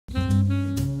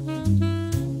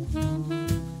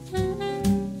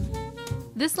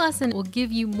This lesson will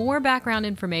give you more background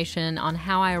information on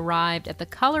how I arrived at the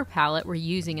color palette we're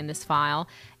using in this file,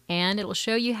 and it will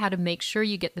show you how to make sure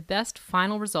you get the best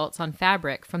final results on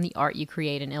fabric from the art you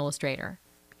create in Illustrator.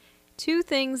 Two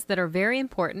things that are very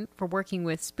important for working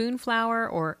with Spoonflower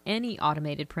or any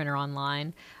automated printer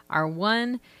online are: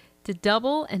 one, to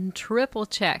double and triple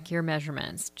check your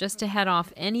measurements just to head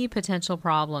off any potential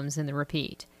problems in the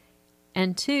repeat,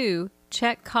 and two,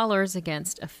 check colors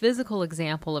against a physical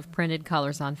example of printed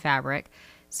colors on fabric,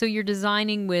 so you're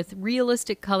designing with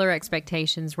realistic color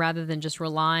expectations rather than just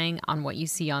relying on what you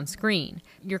see on screen.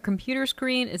 Your computer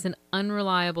screen is an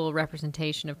unreliable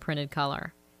representation of printed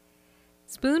color.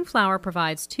 Spoonflower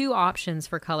provides two options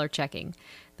for color checking: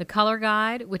 the color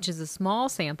guide, which is a small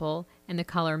sample, and the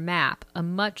color map, a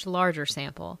much larger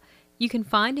sample. You can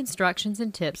find instructions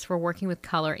and tips for working with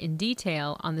color in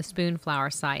detail on the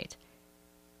Spoonflower site.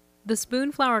 The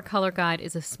Spoonflower color guide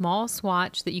is a small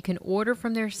swatch that you can order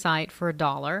from their site for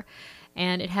 $1,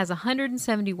 and it has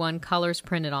 171 colors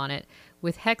printed on it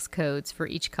with hex codes for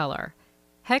each color.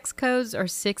 Hex codes are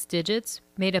 6 digits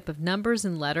made up of numbers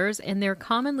and letters, and they're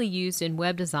commonly used in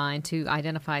web design to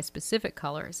identify specific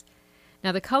colors.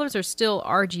 Now, the colors are still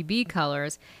RGB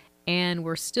colors, and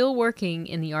we're still working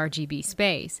in the RGB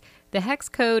space. The hex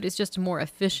code is just a more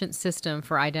efficient system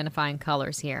for identifying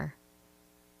colors here.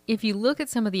 If you look at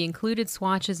some of the included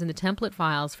swatches in the template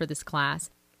files for this class,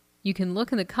 you can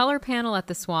look in the color panel at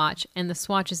the swatch, and the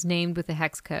swatch is named with the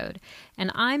hex code.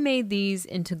 And I made these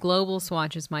into global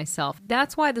swatches myself.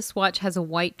 That's why the swatch has a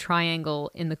white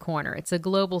triangle in the corner. It's a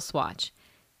global swatch.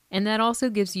 And that also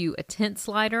gives you a tint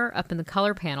slider up in the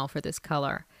color panel for this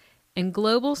color. And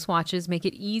global swatches make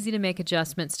it easy to make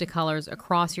adjustments to colors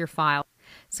across your file.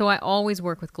 So I always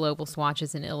work with global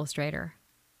swatches in Illustrator.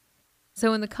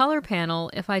 So in the color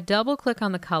panel, if I double click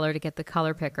on the color to get the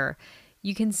color picker,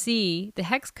 you can see the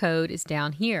hex code is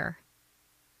down here.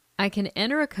 I can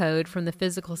enter a code from the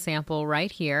physical sample right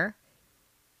here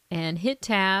and hit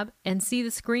tab and see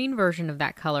the screen version of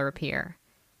that color appear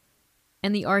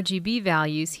and the RGB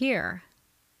values here.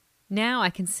 Now I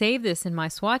can save this in my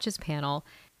swatches panel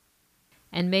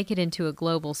and make it into a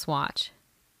global swatch.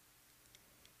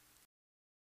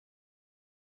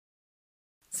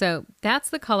 So that's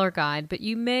the color guide, but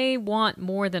you may want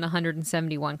more than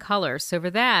 171 colors, so for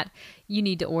that you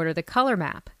need to order the color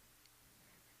map.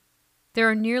 There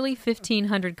are nearly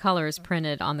 1,500 colors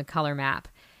printed on the color map,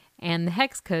 and the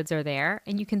hex codes are there,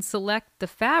 and you can select the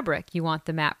fabric you want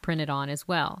the map printed on as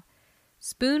well.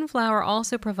 Spoonflower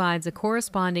also provides a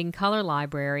corresponding color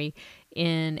library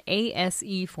in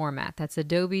ASE format, that's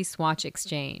Adobe Swatch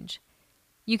Exchange.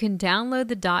 You can download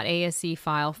the .ase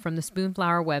file from the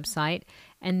Spoonflower website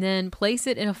and then place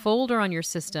it in a folder on your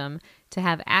system to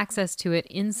have access to it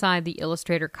inside the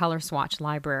Illustrator Color Swatch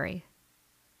library.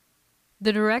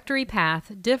 The directory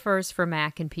path differs for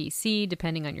Mac and PC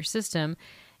depending on your system,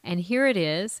 and here it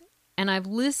is, and I've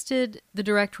listed the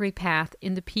directory path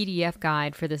in the PDF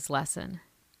guide for this lesson.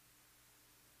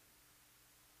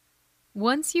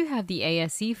 Once you have the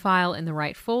ASE file in the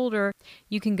right folder,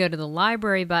 you can go to the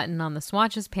Library button on the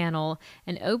Swatches panel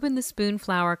and open the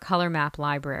Spoonflower Color Map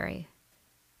library.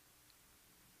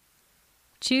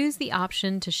 Choose the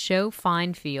option to Show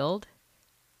Find field,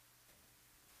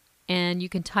 and you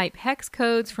can type hex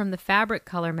codes from the fabric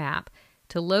color map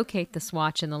to locate the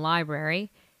swatch in the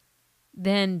library,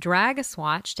 then drag a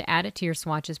swatch to add it to your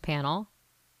Swatches panel,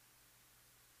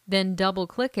 then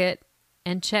double-click it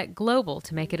and check Global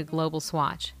to make it a global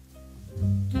swatch.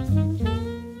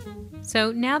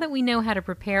 So now that we know how to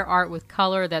prepare art with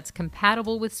color that's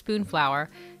compatible with Spoonflower,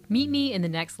 meet me in the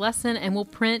next lesson and we'll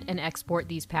print and export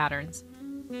these patterns.